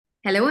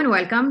Hello and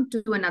welcome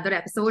to another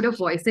episode of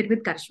Voice It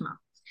with Karishma.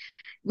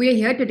 We are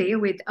here today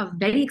with a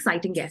very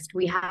exciting guest.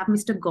 We have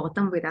Mr.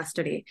 Gautam with us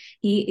today.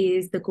 He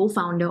is the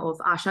co-founder of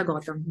Asha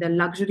Gautam, the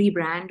luxury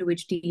brand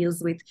which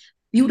deals with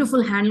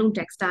beautiful handloom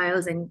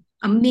textiles and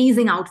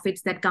amazing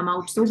outfits that come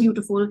out so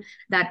beautiful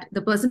that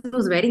the person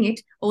who's wearing it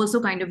also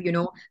kind of,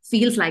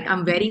 feels like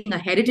I'm wearing a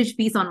heritage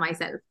piece on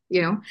myself.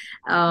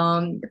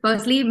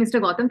 Firstly, Mr.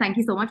 Gautam, thank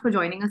you so much for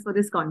joining us for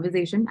this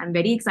conversation. I'm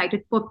very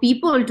excited for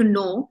people to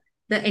know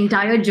the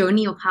entire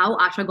journey of how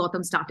Asha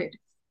Gautam started.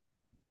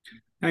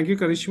 Thank you,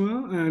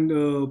 Karishma, and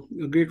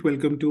a great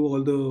welcome to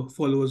all the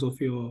followers of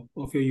your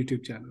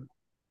YouTube channel.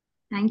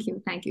 Thank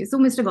you. So,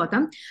 Mr.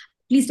 Gautam,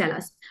 please tell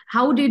us,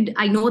 how did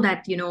I know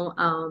that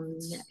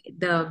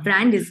the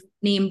brand is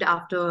named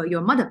after your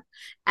mother,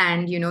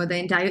 and the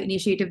entire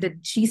initiative that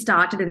she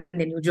started, and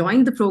then you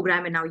joined the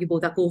program, and now you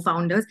both are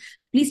co-founders.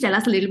 Please tell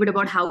us a little bit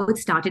about how it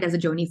started as a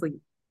journey for you.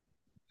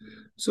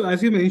 So,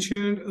 as you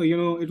mentioned,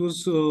 it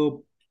was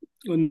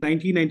in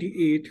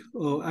 1998.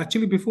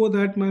 Actually, before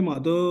that, my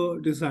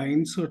mother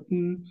designed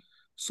certain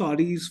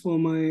saris for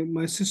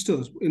my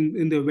sisters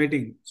in their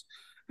weddings,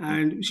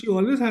 and she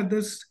always had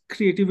this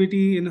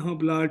creativity in her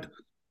blood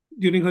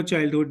during her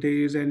childhood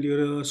days and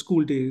during her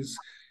school days.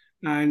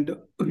 And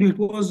it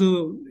was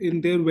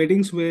in their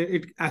weddings where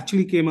it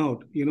actually came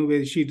out,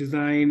 where she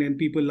designed and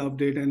people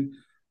loved it. And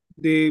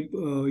they,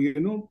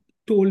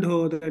 told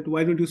her that,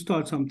 why don't you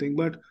start something?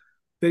 But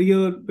very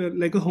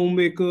like a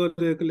homemaker,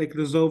 like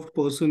reserved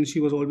person, she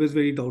was always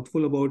very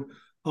doubtful about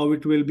how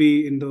it will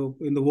be in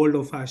the world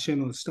of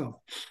fashion or stuff.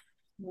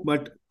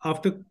 But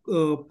after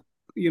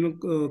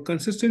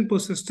consistent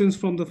persistence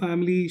from the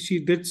family, she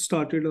did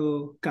started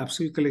a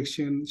capsule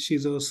collection.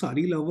 She's a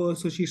sari lover,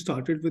 so she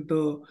started with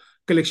the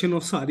collection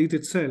of saris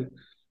itself.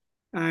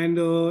 And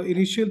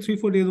initial 3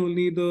 4 days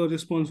only, the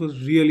response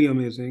was really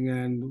amazing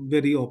and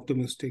very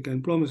optimistic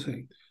and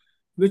promising,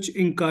 which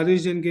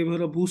encouraged and gave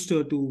her a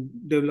booster to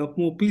develop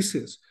more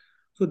pieces.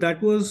 So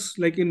that was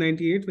like in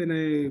 '98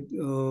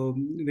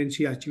 when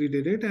she actually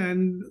did it,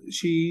 and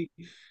she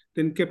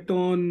then kept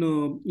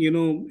on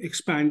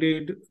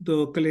expanded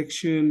the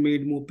collection,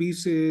 made more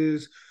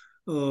pieces,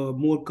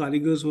 more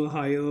carigars were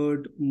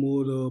hired,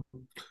 more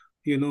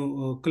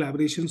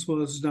collaborations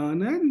was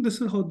done, and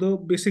this is how the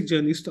basic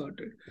journey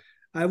started.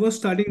 I was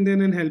studying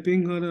then and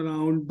helping her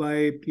around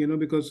by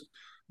because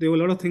there were a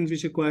lot of things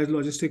which requires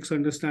logistics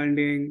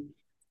understanding,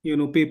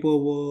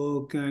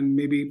 paperwork, and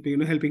maybe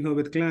helping her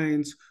with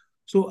clients.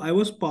 So I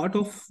was part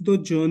of the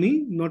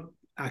journey, not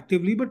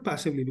actively but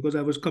passively, because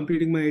I was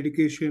completing my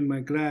education, my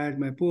grad,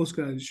 my post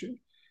graduation.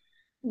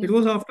 It Yeah.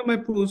 was after my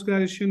post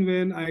graduation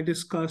when I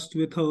discussed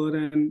with her,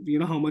 and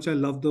how much I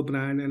love the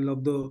brand and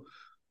love the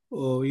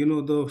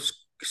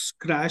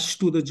crash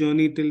to the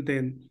journey till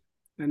then.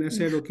 And I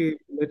said, okay,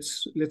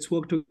 let's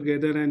work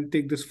together and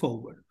take this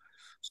forward.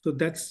 So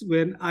that's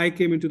when I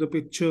came into the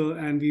picture,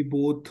 and we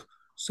both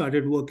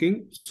started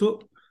working.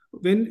 So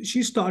when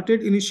she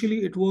started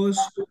initially, it was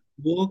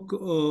work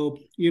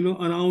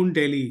around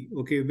Delhi.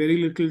 Okay, very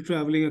little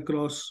traveling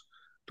across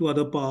to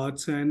other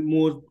parts and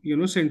more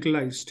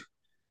centralized.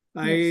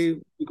 Yes.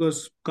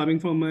 Because coming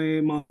from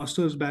my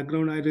master's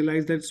background, I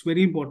realized that it's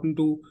very important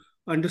to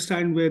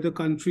understand where the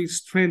country's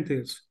strength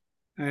is.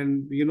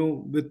 And,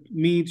 with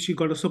me, she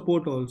got a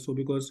support also,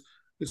 because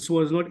it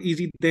was not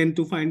easy then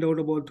to find out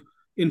about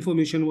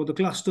information about the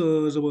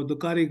clusters, about the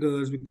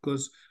karigars,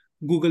 because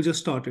Google just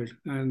started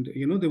and,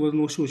 there was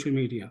no social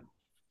media.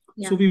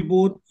 So Yeah. we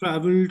both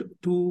traveled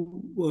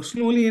to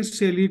slowly and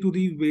steadily to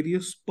the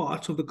various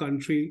parts of the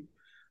country,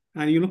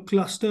 and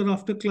cluster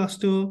after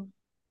cluster,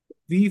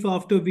 weave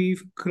after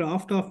weave,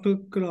 craft after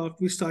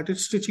craft, we started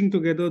stitching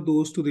together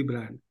those to the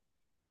brand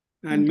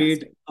and made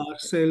Fantastic.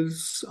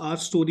 ourselves our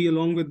story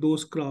along with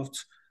those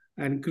crafts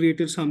and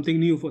created something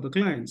new for the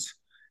clients.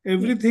 Yes.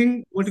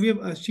 Everything what we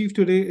have achieved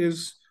today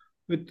is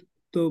with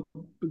the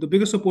the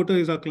biggest supporter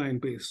is our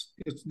client base.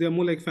 They're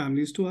more like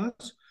families to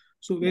us.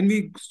 So when Yes.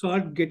 we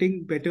start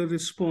getting better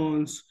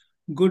response,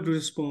 good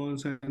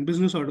response, and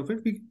business out of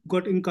it, we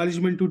got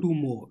encouragement to do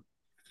more.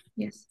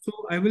 Yes. So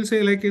I will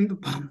say, like in the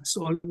past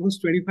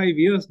almost 25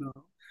 years now,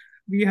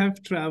 we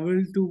have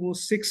traveled to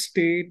almost 6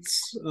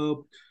 states,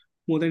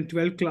 more than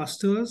 12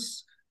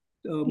 clusters,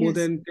 more Yes.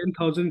 than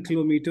 10,000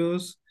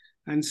 kilometers,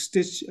 and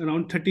stitched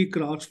around 30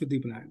 crafts with the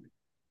brand.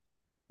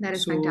 That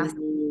is So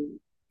fantastic.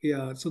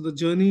 yeah, so the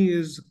journey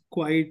is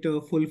quite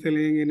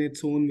fulfilling in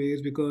its own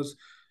ways, because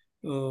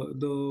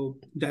the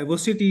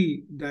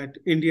diversity that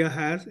India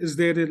has is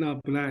there in our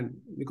brand,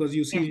 because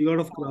you Yes. see a lot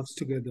of crafts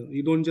together.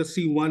 You don't just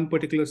see one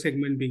particular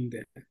segment being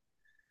there.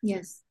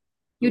 Yes.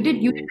 You did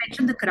So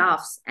mention the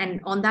crafts.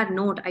 And on that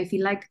note, I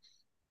feel like,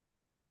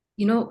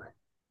 you know,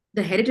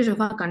 the heritage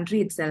of our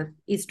country itself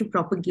is to yeah,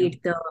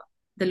 propagate the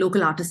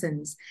local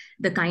artisans,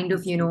 the kind of,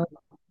 absolutely.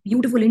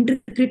 beautiful,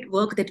 intricate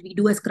work that we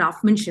do as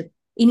craftsmanship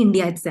in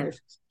India itself.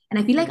 And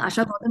I feel like Yeah.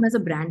 Asha Gautam as a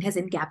brand has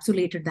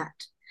encapsulated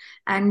that.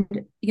 And,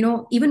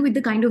 even with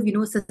the kind of,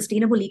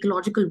 sustainable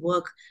ecological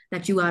work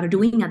that you are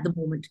doing at the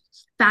moment,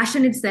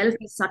 fashion itself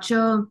is such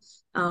a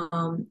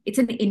It's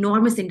an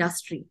enormous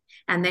industry.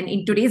 And then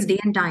in today's day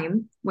and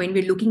time, when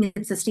we're looking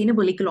at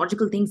sustainable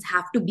ecological things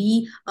have to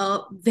be a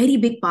very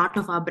big part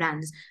of our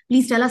brands.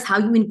 Please tell us how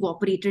you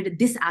incorporated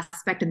this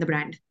aspect in the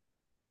brand.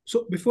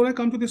 So before I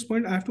come to this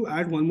point, I have to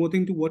add one more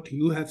thing to what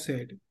you have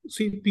said.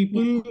 See,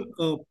 people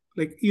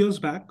like years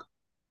back,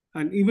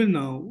 and even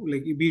now,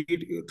 like be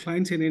it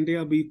clients in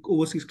India, be it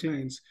overseas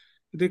clients,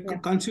 they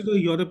consider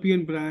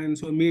European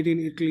brands or made in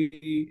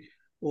Italy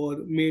or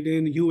made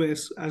in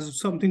US as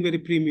something very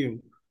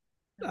premium.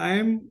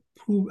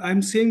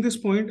 I'm saying this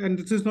point, and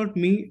this is not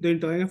me, the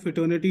entire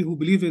fraternity who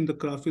believe in the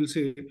craft will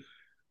say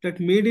that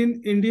made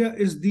in India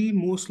is the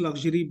most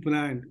luxury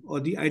brand or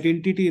the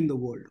identity in the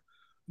world.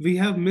 We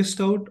have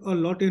missed out a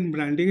lot in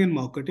branding and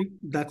marketing.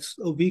 That's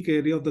a weak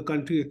area of the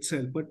country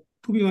itself. But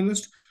to be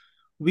honest,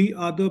 we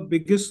are the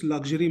biggest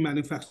luxury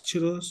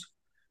manufacturers,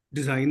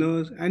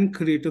 designers, and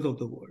creators of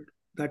the world.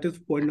 That is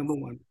point number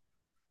one.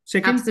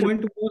 Second Absolutely.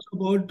 point was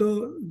about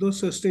the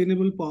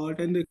sustainable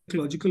part and the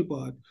ecological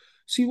part.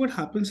 See, what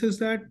happens is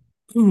that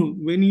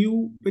when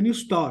you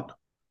start,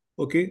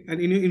 okay,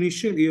 and in your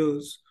initial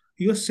years,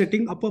 you're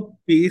setting up a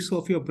base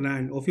of your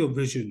brand, of your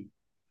vision.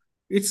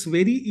 It's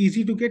very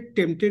easy to get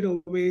tempted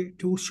away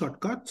to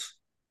shortcuts,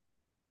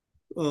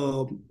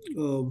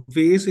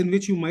 ways in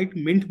which you might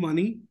mint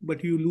money,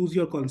 but you lose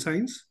your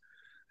conscience.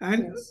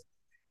 And Yes.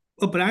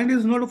 a brand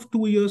is not of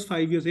 2 years,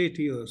 5 years, 8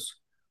 years.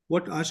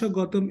 What Asha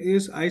Gautam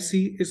is, I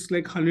see, is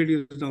like 100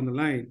 years down the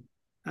line.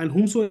 And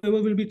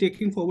whomsoever will be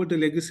taking forward the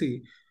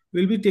legacy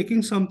will be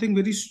taking something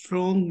very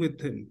strong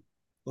with him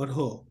or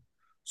her.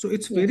 So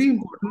it's very Yes.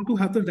 important to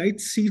have the right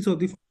seeds of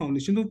the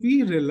foundation. So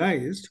we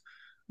realized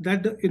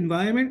that the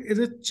environment is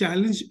a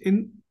challenge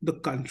in the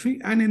country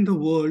and in the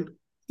world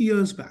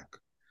years back.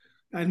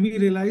 And we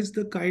realized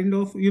the kind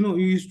of,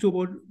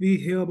 we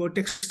hear about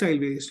textile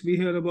waste, we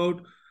hear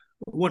about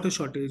water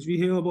shortage, we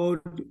hear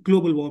about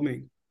global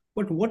warming.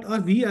 But what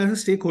are we as a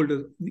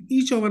stakeholder?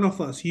 Each one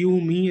of us,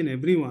 you, me, and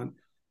everyone,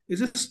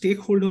 is a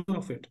stakeholder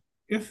of it.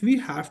 If we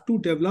have to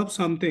develop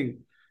something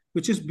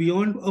which is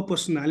beyond a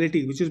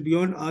personality, which is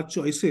beyond our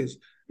choices,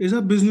 is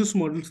our business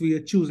models we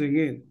are choosing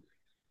in.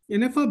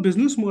 And if our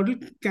business model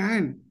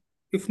can,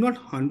 if not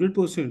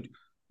 100%,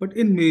 but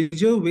in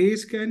major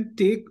ways can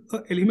take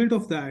an element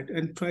of that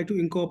and try to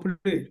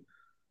incorporate,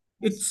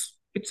 it's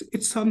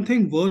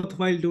something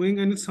worthwhile doing,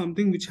 and it's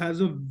something which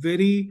has a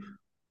very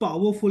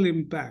powerful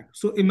impact.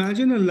 So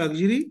imagine a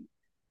luxury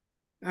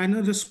and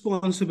a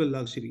responsible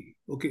luxury.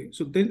 Okay,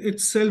 so then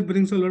itself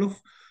brings a lot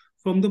of,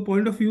 from the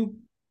point of view,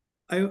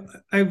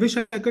 I wish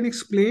I can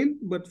explain,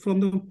 but from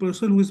the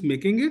person who is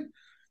making it,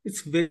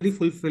 it's very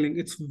fulfilling.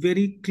 It's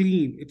very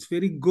clean. It's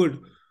very good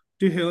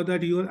to hear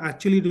that you are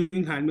actually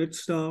doing handmade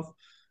stuff.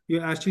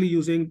 You're actually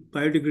using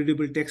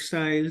biodegradable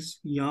textiles,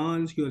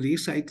 yarns. You're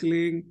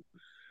recycling.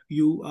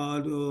 You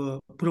are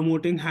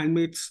promoting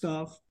handmade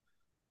stuff.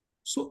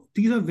 So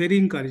these are very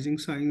encouraging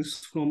signs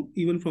from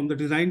even from the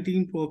design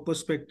team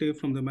perspective,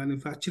 from the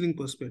manufacturing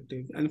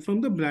perspective, and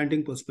from the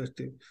branding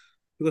perspective.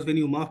 Because when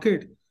you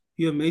market,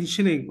 you're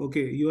mentioning,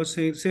 okay, you are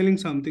selling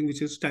something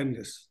which is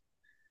timeless.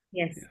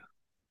 Yes. Yeah.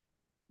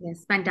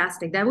 Yes,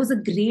 fantastic. That was a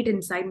great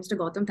insight, Mr.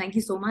 Gautam. Thank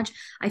you so much.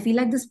 I feel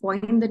like this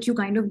point that you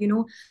kind of,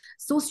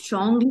 so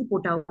strongly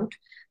put out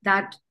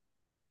that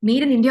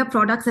made in India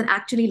products are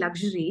actually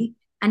luxury.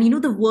 And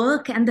the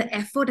work and the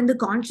effort and the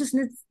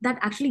consciousness that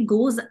actually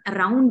goes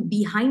around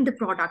behind the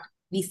product.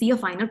 We see a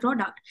final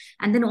product.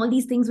 And then all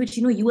these things which,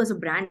 you as a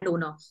brand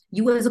owner,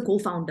 you as a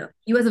co-founder,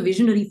 you as a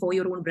visionary for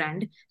your own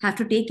brand have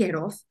to take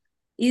care of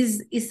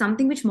is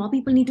something which more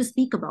people need to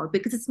speak about,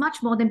 because it's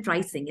much more than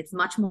pricing, it's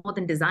much more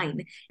than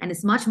design, and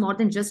it's much more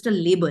than just a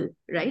label,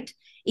 right?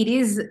 It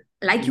is,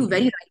 like you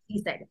very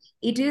rightly said,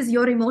 it is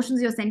your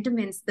emotions, your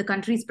sentiments, the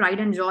country's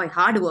pride and joy,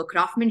 hard work,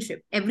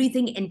 craftsmanship,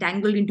 everything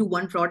entangled into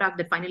one product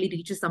that finally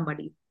reaches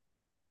somebody.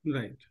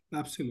 Right,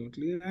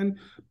 absolutely. And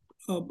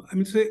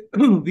say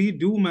we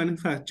do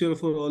manufacture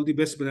for all the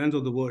best brands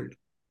of the world,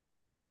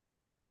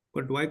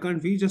 but why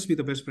can't we just be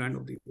the best brand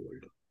of the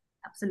world?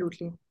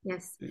 Absolutely.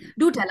 Yes. Yeah.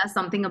 Do tell us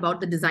something about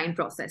the design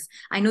process.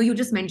 I know you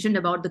just mentioned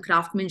about the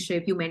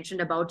craftsmanship. You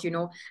mentioned about,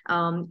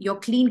 your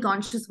clean,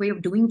 conscious way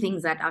of doing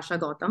things at Asha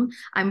Gautam.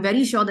 I'm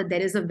very sure that there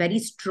is a very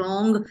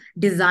strong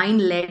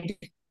design-led,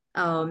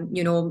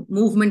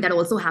 movement that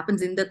also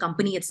happens in the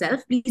company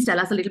itself. Please tell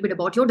us a little bit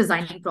about your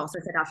designing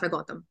process at Asha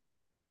Gautam.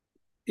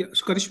 Yeah,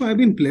 so Karishma, I've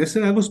been blessed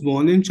that I was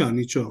born in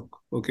Chandni Chowk.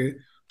 Okay.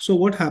 So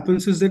what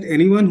happens is that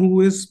anyone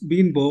who has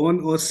been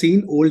born or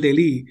seen Old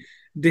Delhi,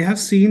 they have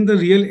seen the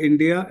real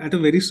India at a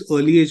very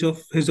early age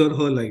of his or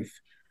her life.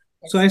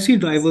 So I Yes. see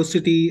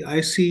diversity,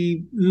 I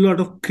see a lot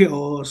of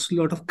chaos, a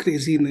lot of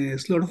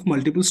craziness, a lot of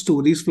multiple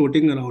stories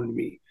floating around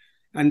me.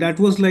 And that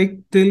was like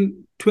till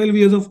 12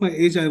 years of my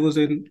age, I was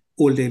in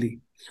Old Delhi.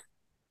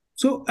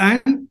 So,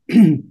 and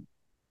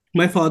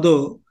my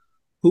father,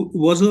 who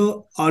was a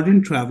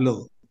ardent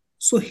traveler,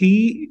 so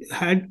he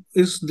had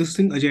this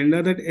thing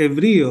agenda that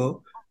every year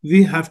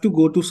we have to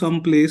go to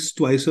some place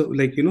twice,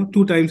 like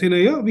 2 times in a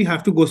year, we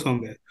have to go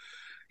somewhere.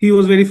 He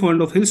was very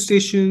fond of hill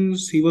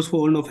stations. He was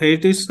fond of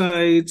heritage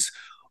sites,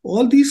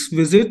 all these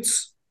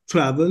visits,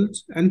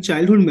 travels, and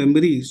childhood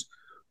memories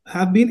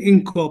have been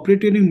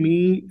incorporated in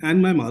me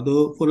and my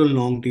mother for a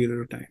long period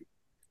of time.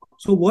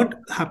 So what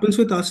happens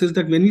with us is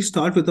that when we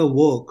start with our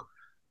work,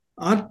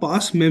 our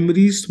past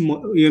memories,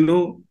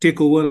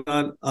 take over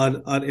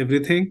our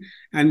everything,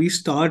 and we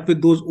start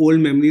with those old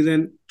memories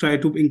and try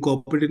to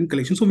incorporate it in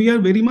collection. So we are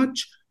very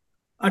much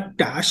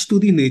attached to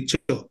the nature.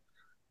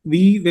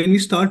 When we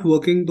start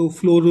working, the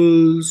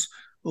florals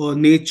or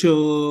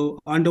nature,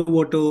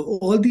 underwater,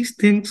 all these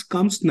things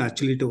comes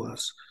naturally to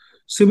us.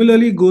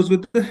 Similarly, it goes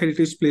with the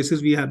heritage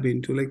places we have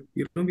been to.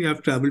 Like, we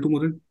have traveled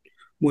to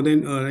more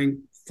than like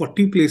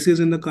 40 places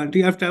in the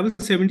country. I've traveled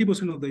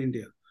 70% of the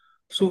India.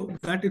 So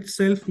that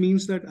itself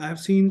means that I have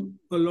seen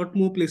a lot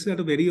more places at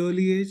a very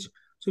early age.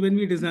 So when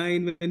we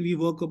design, when we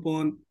work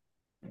upon,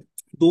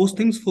 those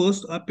things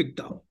first are picked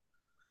up.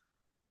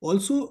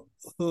 Also,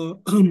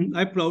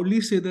 I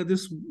proudly say that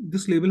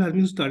this label has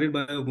been started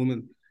by a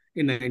woman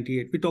in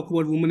 '98. We talk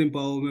about woman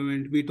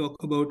empowerment. We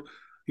talk about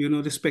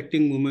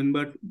respecting women,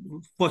 but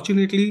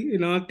fortunately,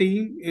 in our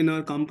team, in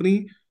our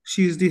company,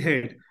 she is the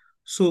head.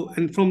 So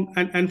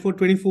and for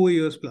 24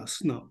 years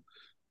plus now.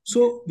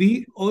 So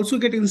we also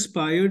get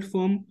inspired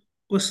from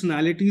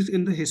personalities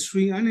in the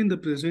history and in the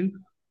present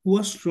who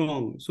are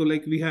strong. So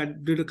like we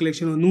had did a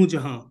collection of Noor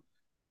Jahan.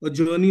 A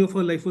journey of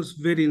her life was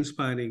very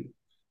inspiring.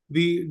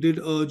 We did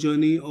a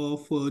journey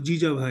of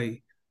Jija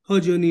Bhai.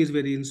 Her journey is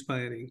very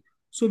inspiring.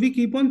 So we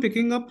keep on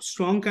picking up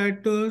strong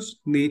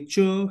characters,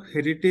 nature,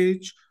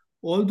 heritage,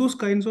 all those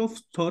kinds of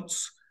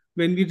thoughts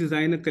when we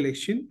design a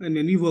collection and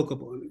when we work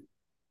upon it.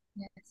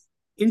 Yes.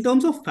 In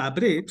terms of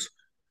fabrics,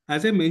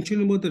 as I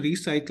mentioned about the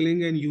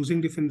recycling and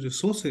using different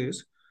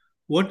resources,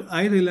 what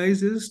I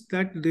realize is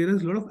that there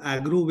is a lot of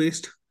agro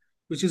waste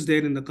which is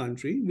there in the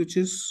country, which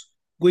is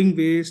going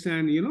waste.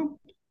 And,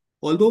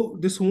 although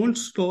this won't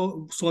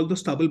solve the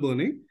stubble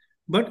burning,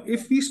 but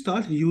if we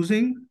start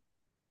using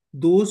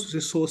those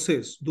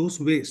resources, those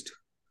waste,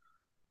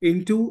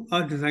 into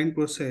our design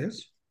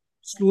process,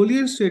 slowly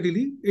and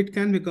steadily, it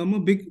can become a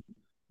big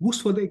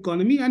boost for the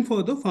economy and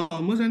for the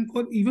farmers and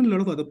for even a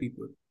lot of other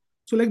people.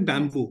 So, like Yes.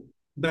 bamboo,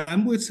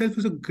 bamboo itself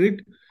is a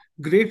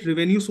great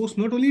revenue source,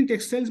 not only in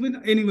textiles, but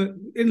anywhere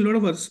in a lot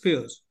of other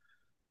spheres.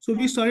 So,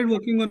 we started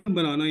working on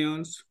banana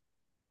yarns,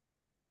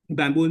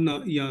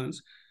 bamboo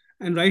yarns,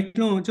 and right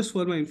now, just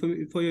for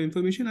for your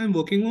information, I'm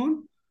working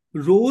on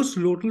rose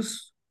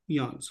lotus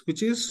yarns,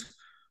 which is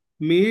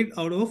made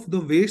out of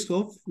the waste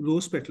of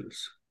rose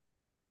petals.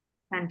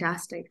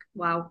 Fantastic.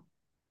 Wow.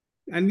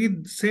 And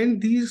we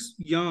send these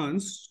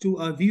yarns to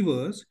our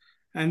weavers,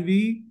 and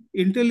we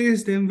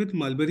interlace them with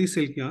mulberry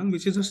silk yarn,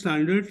 which is a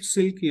standard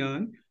silk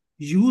yarn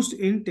used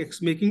in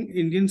text making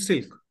Indian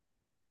silk,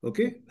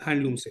 okay,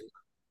 handloom silk.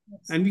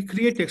 Yes. And we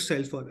create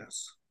textiles for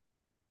us.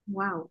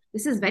 Wow,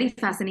 this is very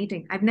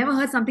fascinating. I've never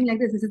heard something like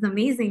this. This is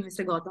amazing,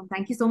 Mr. Gautam.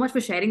 Thank you so much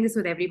for sharing this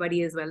with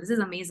everybody as well. This is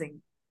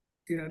amazing.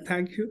 Yeah,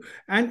 thank you.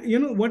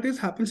 And what is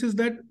happens is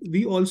that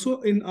we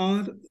also in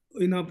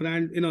our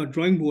brand, in our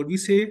drawing board, we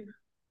say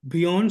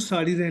beyond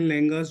sarees and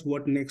lehengas,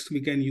 what next we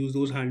can use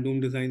those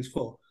handloom designs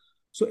for.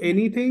 So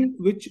anything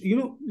which,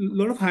 a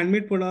lot of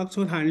handmade products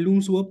or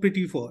handlooms were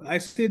pretty for. I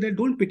say that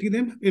don't pity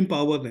them,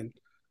 empower them.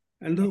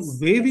 And the Yes.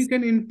 way we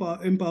can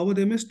empower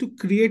them is to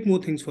create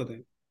more things for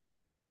them.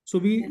 So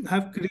we Yes.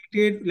 have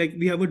created, like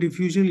we have a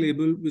diffusion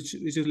label, which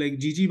is like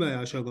Gigi by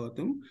Asha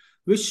Gautam,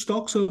 which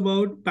talks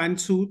about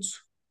pantsuits,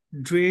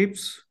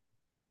 drapes,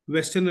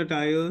 Western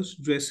attires,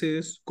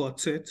 dresses,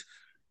 corsets,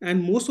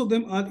 and most of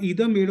them are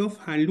either made of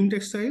handloom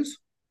textiles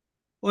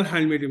or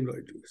handmade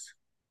embroideries.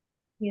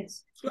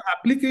 Yes. So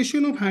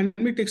application of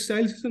handmade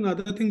textiles is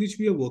another thing which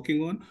we are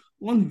working on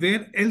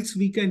where else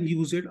we can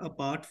use it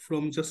apart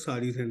from just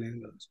saris and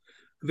lehengas.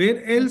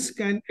 Where else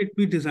can it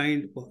be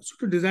designed for? So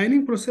the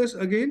designing process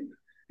again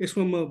is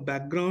from a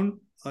background,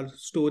 our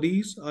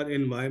stories, our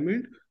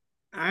environment,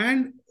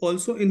 and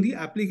also in the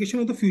application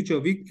of the future.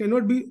 We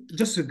cannot be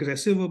just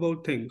regressive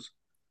about things.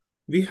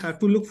 We have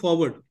to look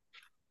forward.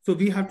 So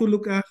we have to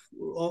look at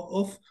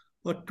of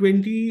a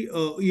 20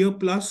 year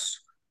plus,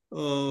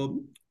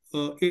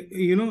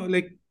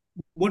 like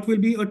what will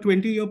be a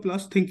 20-year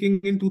plus thinking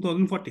in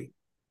 2040?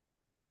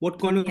 What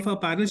kind Yes. of our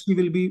parents we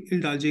will be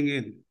indulging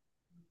in?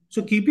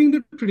 So keeping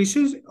the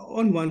traditions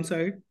on one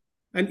side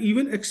and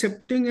even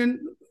accepting and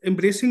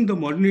embracing the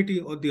modernity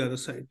on the other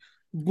side,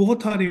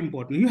 both are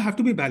important. You have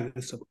to be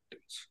balanced about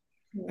things.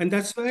 And Yes.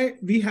 that's why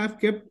we have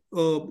kept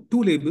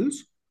two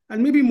labels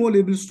and maybe more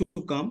labels to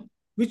come,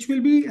 which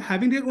will be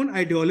having their own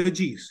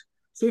ideologies.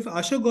 So if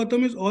Asha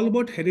Gautam is all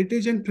about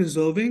heritage and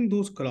preserving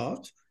those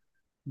crafts,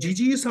 Yes.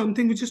 Gigi is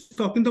something which is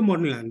talking the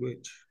modern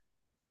language.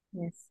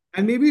 Yes.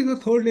 And maybe the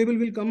third label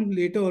will come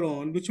later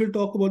on, which will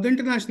talk about the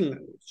international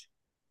language.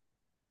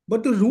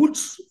 But the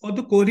roots or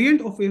the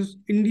Korean of his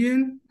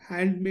Indian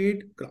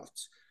handmade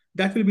crafts,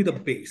 that will be the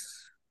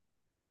base.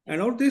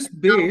 And out of this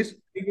base,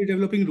 we will be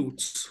developing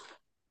roots.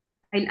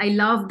 I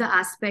love the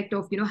aspect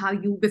of, how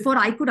you, before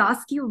I could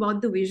ask you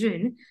about the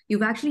vision,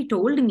 you've actually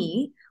told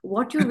me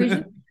what your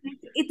vision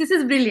This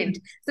is brilliant.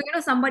 So,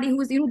 somebody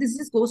who's, this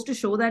just goes to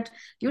show that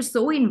you're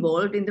so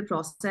involved in the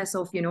process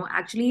of,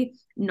 actually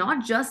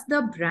not just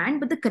the brand,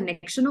 but the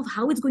connection of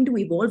how it's going to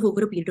evolve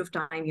over a period of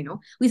time.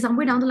 We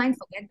somewhere down the line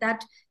forget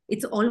that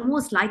it's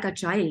almost like a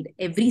child.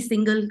 Every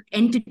single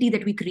entity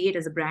that we create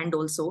as a brand,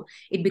 also,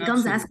 it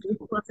becomes as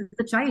Absolutely. close to us as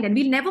the child. And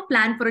we'll never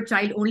plan for a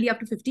child only up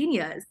to 15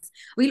 years.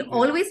 We'll Yeah.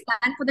 always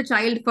plan for the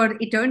child for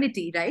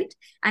eternity, right?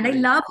 And I Right.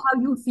 love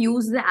how you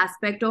fuse the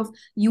aspect of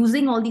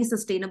using all these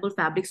sustainable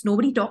fabrics.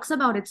 Nobody talks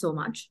about it so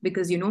much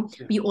because, Yeah.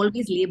 we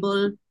always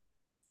label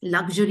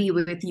luxury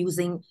with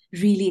using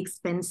really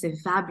expensive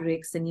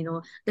fabrics and,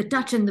 the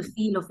touch and the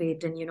feel of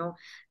it. And,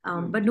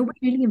 Right. but nobody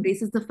really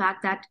embraces the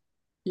fact that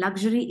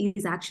luxury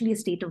is actually a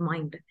state of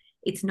mind.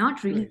 It's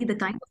not really Right. the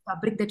kind of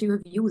fabric that you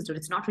have used, or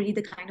it's not really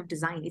the kind of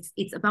design.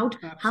 It's about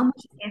how much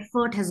Absolutely.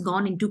 effort has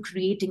gone into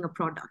creating a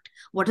product.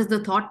 What is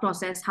the thought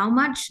process? How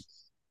much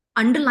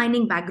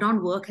underlining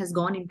background work has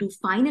gone into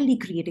finally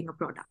creating a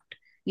product.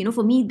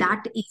 For me, Right.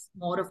 that is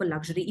more of a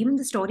luxury. Even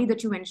the story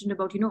that you mentioned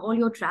about, all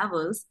your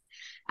travels,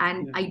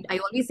 and Yeah. I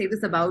always say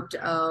this about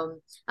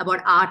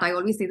art. I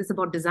always say this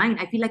about design.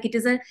 I feel like it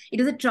is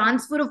a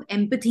transfer of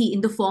empathy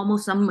in the form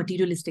of some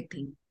materialistic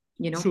thing.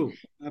 You know, True.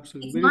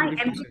 Absolutely. it's Very my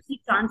beautifully said.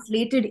 empathy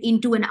translated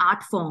into an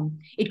art form.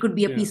 It could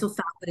be a Yeah. piece of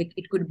fabric,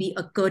 it could be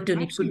a curtain,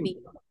 it could be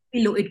Absolutely. a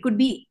pillow, it could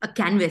be a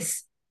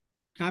canvas.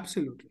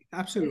 Absolutely. It's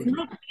Absolutely.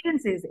 my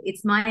experiences,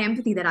 it's my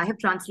empathy that I have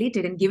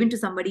translated and given to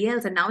somebody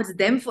else, and now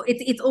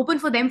it's open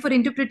for them for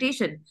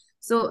interpretation.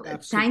 So thank you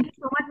Absolutely.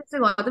 so much, Mr.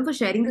 Gautam, for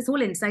sharing this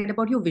whole insight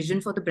about your vision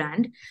for the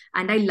brand.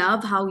 And I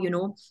love how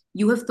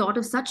you have thought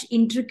of such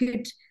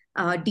intricate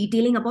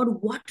detailing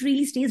about what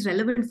really stays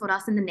relevant for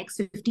us in the next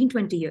 15,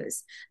 20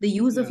 years. The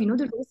use of Yeah.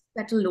 the rose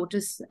petal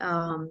lotus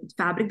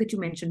fabric that you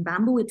mentioned,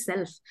 bamboo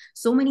itself,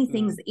 so many Yeah.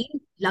 things in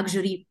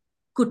luxury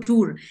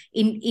couture,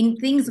 in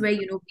things True.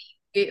 where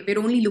we're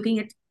only looking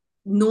at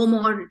no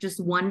more just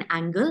one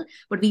angle,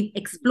 but we've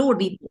explored,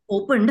 we've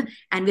opened,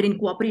 and we're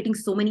incorporating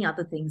so many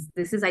other things.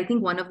 This is, I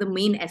think, one of the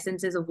main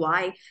essences of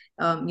why,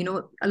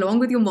 along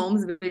with your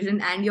mom's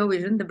vision and your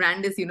vision, the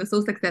brand is,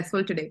 so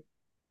successful today.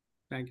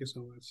 Thank you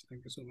so much.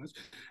 Thank you so much.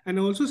 And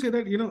I also say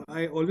that,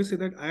 I always say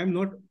that I am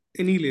not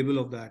any label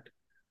of that.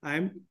 I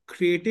am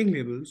creating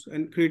labels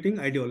and creating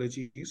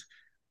ideologies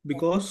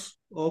because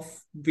of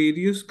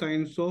various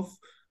kinds of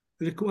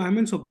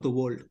requirements of the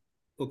world.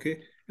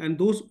 Okay. And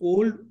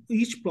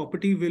each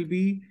property will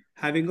be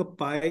having a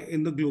pie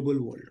in the global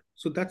world.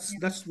 So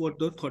that's what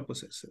the thought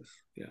process is.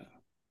 Yeah.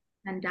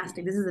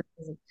 Fantastic. This is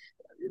amazing.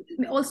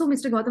 Also,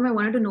 Mr. Gautam, I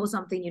wanted to know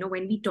something.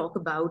 When we talk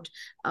about,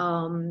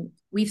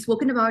 we've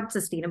spoken about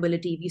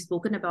sustainability, we've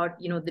spoken about,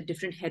 the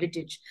different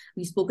heritage,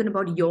 we've spoken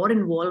about your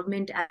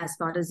involvement as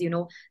far as,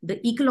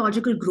 the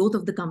ecological growth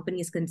of the company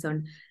is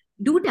concerned.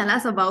 Do tell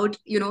us about,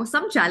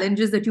 some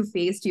challenges that you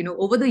faced,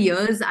 over the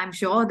years. I'm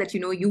sure that,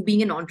 you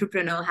being an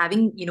entrepreneur,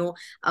 having,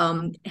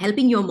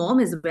 helping your mom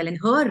as well, and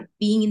her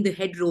being in the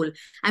head role,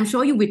 I'm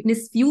sure you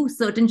witnessed few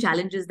certain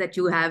challenges that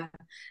you have,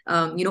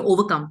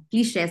 overcome.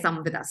 Please share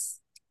some with us.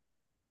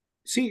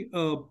 See,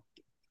 when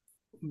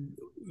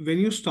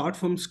you start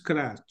from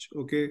scratch,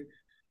 okay,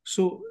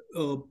 so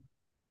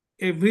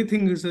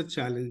everything is a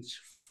challenge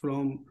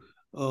from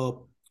uh,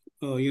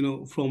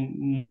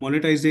 from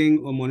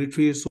monetizing or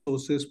monetary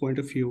sources point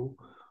of view,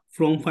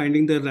 from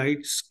finding the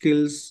right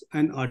skills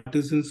and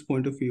artisans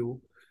point of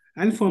view,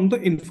 and from the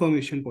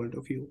information point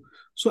of view.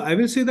 So I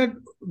will say that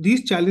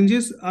these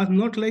challenges are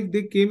not like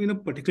they came in a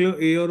particular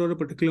year or a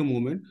particular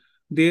moment.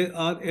 They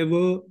are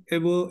ever, they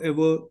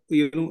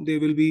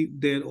will be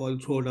there all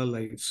throughout our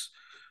lives.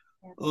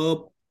 uh,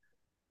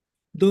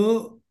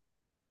 the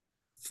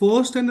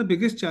first and the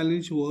biggest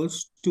challenge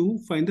was to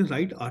find the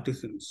right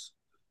artisans.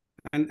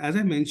 And as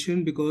I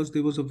mentioned, because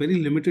there was a very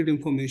limited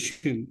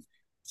information,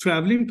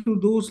 traveling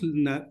to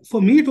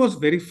for me, it was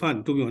very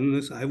fun, to be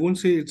honest. I won't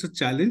say it's a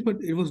challenge, but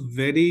it was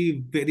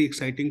very, very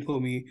exciting for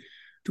me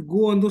to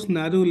go on those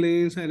narrow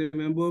lanes. I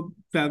remember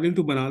traveling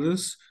to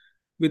Banaras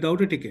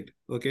without a ticket,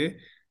 okay?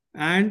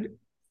 And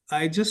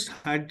I just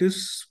had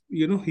this,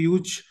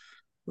 huge,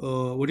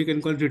 what you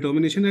can call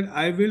determination that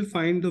I will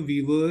find the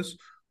weavers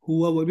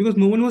who are, because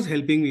no one was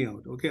helping me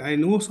out, okay? I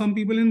know some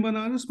people in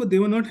Banaras, but they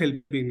were not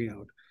helping me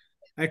out.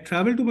 I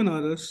traveled to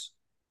Banaras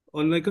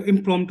on like an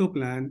impromptu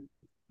plan.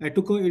 I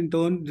took an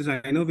intern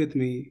designer with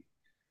me,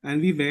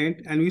 and we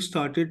went and we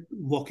started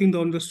walking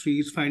down the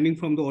streets, finding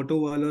from the auto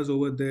walas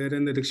over there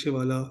and the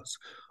rickshawalas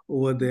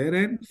over there,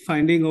 and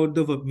finding out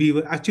the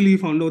weaver. Actually, we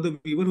found out the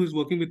weaver who is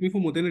working with me for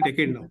more than a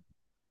decade now.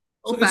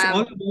 Oh, So it's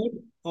fab.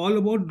 all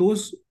about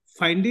those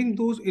finding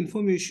those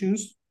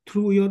informations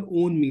through your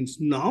own means.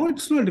 Now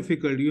it's not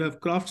difficult. You have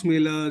crafts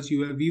mailers,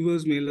 you have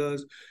weavers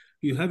mailers,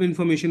 you have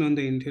information on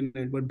the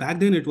internet. But back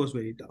then it was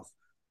very tough.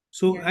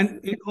 So Yes. and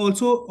it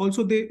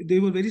also they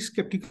were very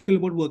skeptical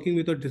about working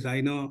with a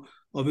designer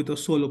or with a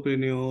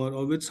solopreneur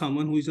or with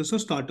someone who is just a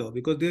starter,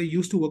 because they are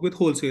used to work with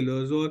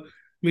wholesalers or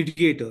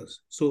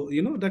mediators. So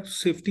that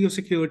safety or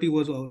security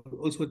was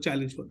also a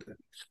challenge for them.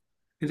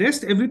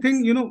 Rest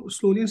everything,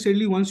 slowly and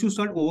steadily, once you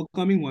start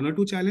overcoming one or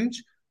two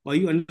challenge, or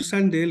you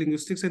understand their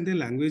linguistics and their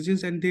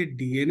languages and their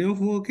DNA of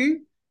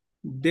working,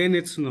 then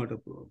it's not a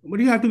problem. But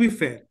you have to be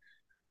fair.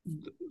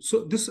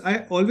 So this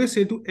I always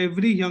say to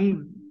every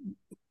young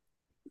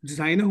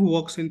designer who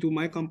walks into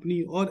my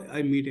company or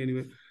I meet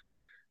anywhere.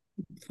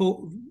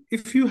 For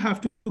if you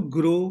have to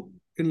grow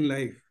in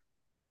life,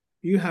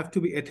 you have to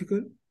be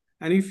ethical.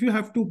 And if you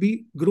have to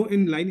be grow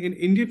in line in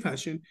Indian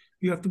fashion,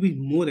 you have to be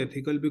more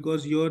ethical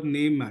because your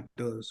name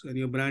matters and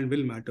your brand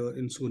will matter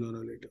in sooner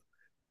or later.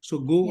 So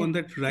go Yeah. on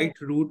that right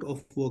route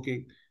of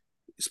working,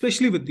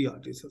 especially with the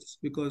artisans,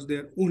 because they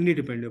are only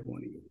dependent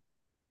upon you.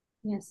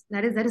 Yes,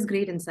 that is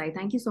great insight.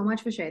 Thank you so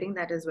much for sharing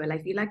that as well.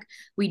 I feel like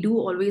we do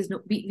always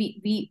know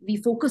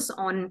we focus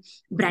on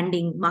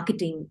branding,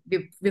 marketing.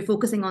 We're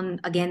focusing on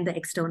again the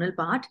external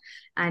part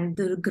and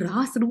the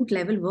grassroots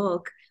level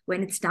work.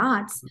 When it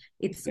starts,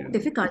 it's so Yeah.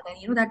 difficult,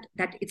 and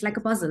that it's like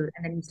a puzzle,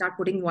 and then you start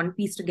putting one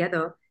piece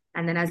together,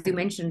 and then as you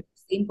mentioned,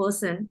 same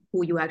person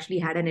who you actually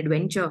had an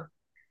adventure,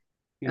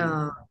 Yeah.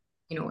 uh,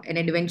 an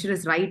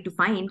adventurous ride to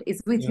find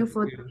is with Yeah. you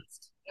for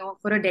Yeah.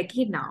 for a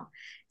decade now.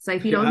 So I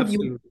feel Yeah, all the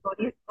beautiful absolutely.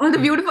 stories, all the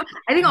beautiful.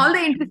 I think all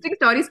the interesting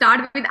stories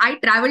start with I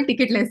travel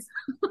ticketless.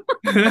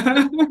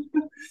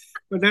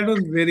 But that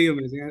was very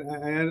amazing.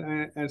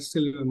 I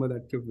still remember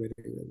that trip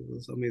very well. It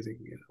was amazing.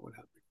 Yeah, what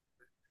happened.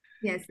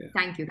 Yes, Yeah.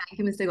 thank you,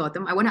 Mr.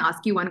 Gautam. I want to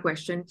ask you one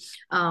question.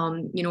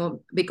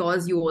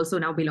 Because you also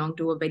now belong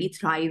to a very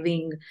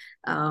thriving,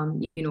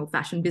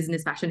 fashion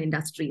business, fashion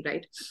industry,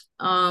 right?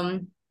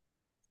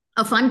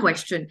 A fun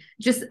question.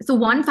 Just so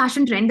one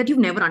fashion trend that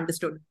you've never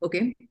understood,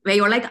 okay? Where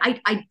you're like,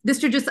 I this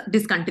should just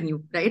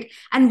discontinue, right?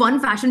 And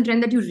one fashion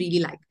trend that you really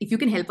like. If you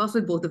can help us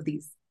with both of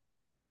these.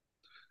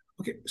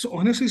 Okay, so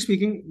honestly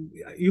speaking,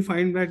 you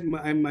find that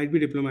I might be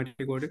diplomatic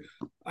about it.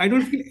 I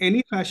don't feel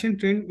any fashion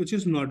trend which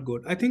is not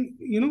good. I think,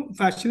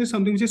 fashion is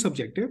something which is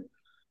subjective.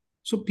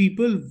 So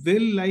people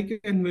will like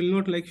it and will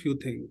not like few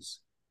things.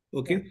 Yeah.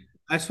 Okay.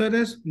 As far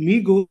as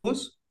me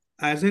goes,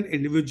 as an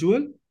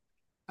individual,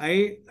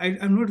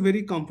 I'm not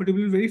very comfortable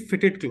with very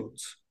fitted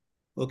clothes.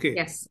 Okay.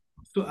 Yes.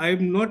 So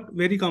I'm not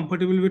very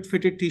comfortable with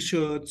fitted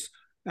t-shirts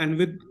and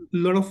with a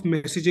lot of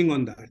messaging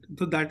on that.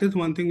 So that is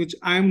one thing which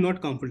I am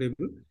not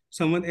comfortable.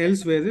 Someone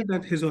else wears it,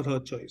 that's his or her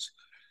choice.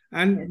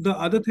 And Yes. the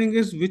other thing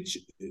is which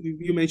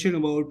you mentioned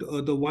about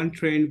the one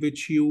trend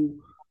which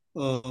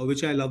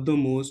I love the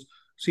most.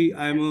 See,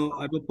 I'm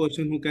a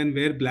person who can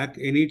wear black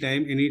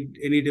anytime,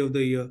 any day of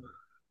the year.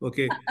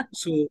 Okay,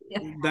 so Yeah.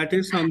 that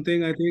is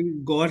something I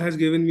think God has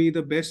given me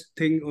the best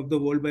thing of the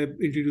world by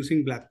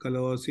introducing black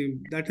color. See,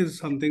 that is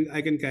something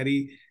I can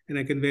carry and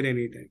I can wear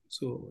anytime.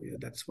 So yeah,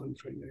 that's one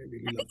trend I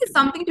really I love think it's to do.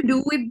 something to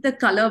do with the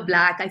color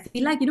black. I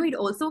feel like, it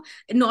also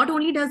not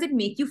only does it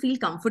make you feel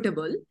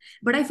comfortable,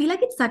 but I feel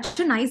like it's such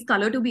a nice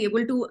color to be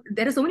able to.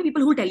 There are so many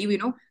people who tell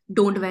you,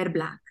 don't wear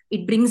black.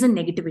 It brings in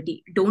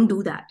negativity. Don't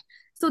do that.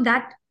 So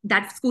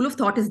that school of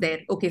thought is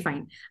there. Okay,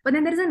 fine. But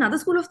then there is another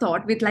school of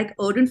thought with like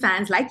ardent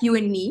fans like you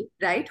and me,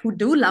 right, who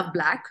do love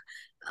black.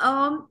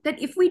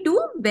 That if we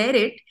do wear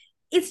it,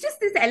 it's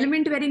just this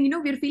element wherein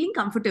we're feeling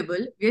comfortable,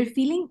 we're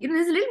feeling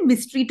there's a little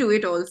mystery to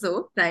it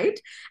also, right?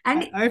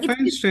 And I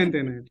find strength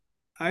in it.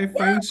 I yeah,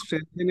 find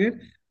strength in it.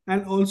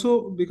 And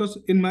also because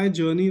in my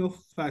journey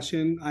of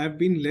fashion, I've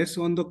been less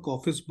on the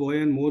office boy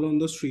and more on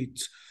the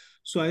streets.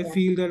 So I yeah,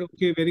 feel that,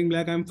 okay, wearing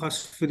black, I'm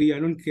fuss free. I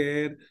don't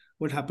care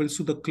what happens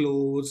to the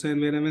clothes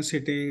and where am I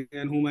sitting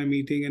and whom I'm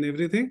meeting and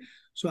everything.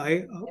 So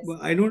yes.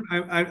 I don't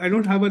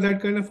have that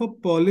kind of a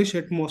polished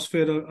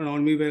atmosphere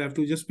around me where I have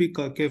to just be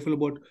careful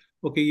about,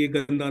 okay, ye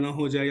ganda na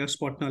ho jaye ya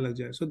spot na lag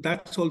jaye. So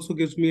that also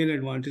gives me an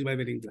advantage by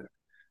wearing black.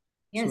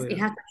 So Yes, it yeah.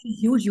 has such a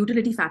huge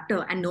utility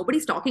factor, and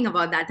nobody's talking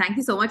about that. Thank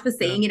you so much for Yeah.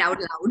 saying it out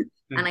loud.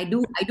 Yeah. And I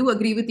do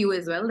agree with you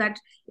as well that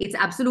it's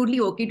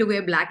absolutely okay to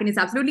wear black, and it's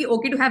absolutely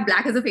okay to have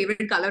black as a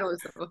favorite color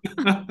also.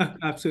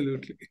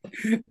 Absolutely.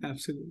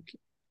 Absolutely.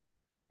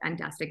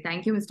 Fantastic.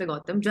 Thank you, Mr.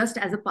 Gautam. Just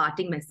as a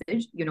parting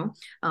message,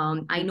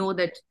 I know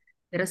that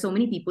there are so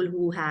many people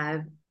who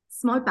have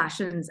small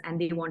passions and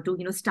they want to,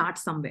 start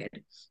somewhere.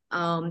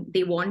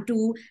 They want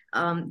to,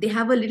 they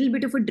have a little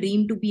bit of a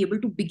dream to be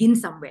able to begin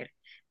somewhere.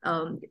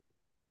 Um,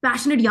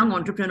 Passionate young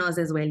entrepreneurs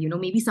as well,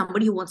 maybe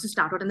somebody who wants to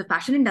start out in the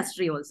fashion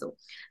industry also.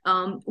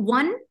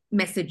 One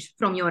message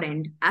from your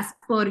end, as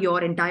per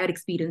your entire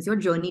experience, your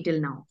journey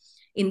till now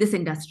in this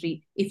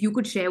industry, if you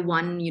could share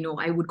one,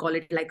 I would call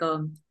it like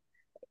a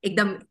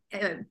एकदम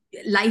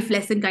life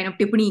lesson kind of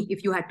tippani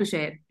if you had to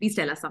share, please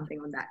tell us something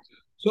on that.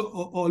 So,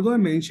 although I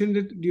mentioned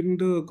it during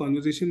the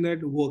conversation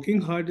that working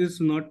hard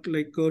is not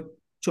like a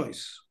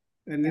choice,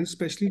 and then Yeah.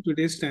 especially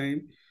today's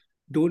time,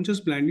 don't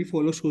just blindly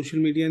follow social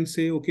media and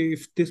say, okay,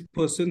 if this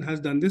person has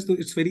done this,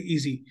 it's very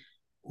easy.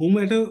 No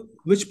matter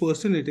which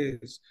person it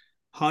is,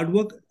 hard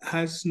work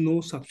has no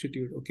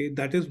substitute. Okay,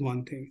 that is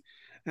one thing.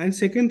 And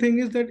second thing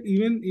is that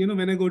even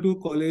when I go to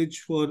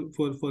college for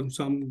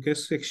some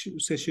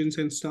sessions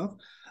and stuff,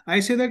 I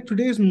say that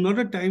today is not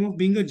a time of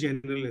being a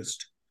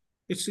generalist.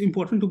 It's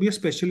important to be a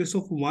specialist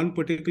of one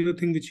particular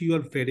thing which you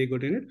are very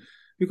good in it,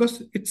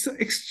 because it's an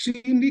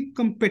extremely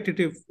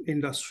competitive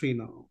industry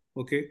now.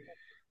 Okay,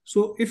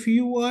 So if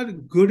you are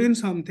good in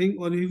something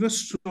or you have a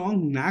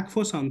strong knack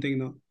for something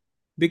now,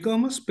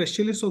 become a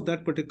specialist of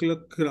that particular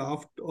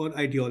craft or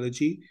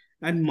ideology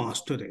and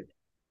master it.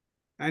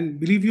 And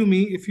believe you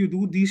me, if you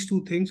do these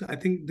two things, I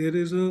think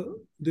there's a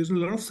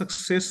lot of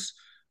success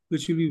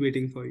which will be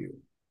waiting for you.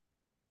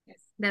 Yes,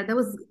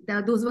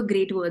 those were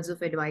great words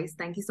of advice.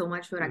 Thank you so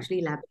much for Yeah. actually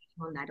elaborating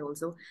on that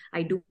also.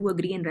 I do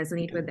agree and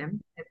resonate Yeah. with them.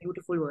 They're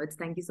beautiful words.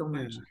 Thank you so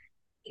Yeah. much.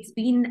 It's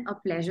been a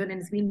pleasure and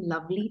it's been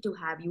lovely to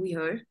have you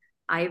here.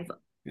 I've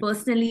Yeah.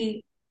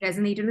 personally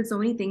resonated with so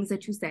many things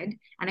that you said,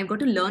 and I've got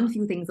to learn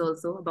few things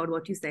also about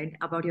what you said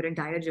about your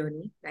entire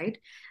journey, right?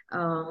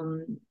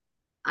 Um,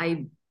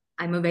 I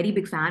I'm a very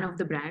big fan of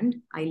the brand.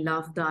 I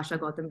love the Asha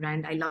Gautam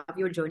brand. I love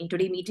your journey.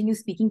 Today, meeting you,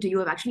 speaking to you,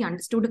 I've actually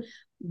understood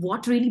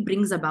what really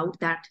brings about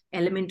that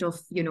element of,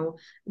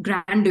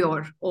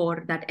 grandeur,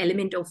 or that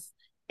element of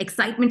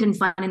excitement and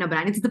fun in a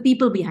brand. It's the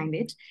people behind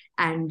it.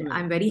 And Right.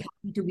 I'm very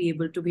happy to be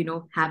able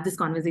to, have this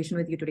conversation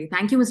with you today.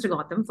 Thank you, Mr.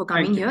 Gautam, for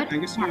coming Thank you. here.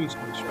 Thank you so much,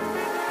 Parishma.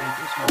 Thank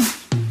you so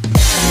much.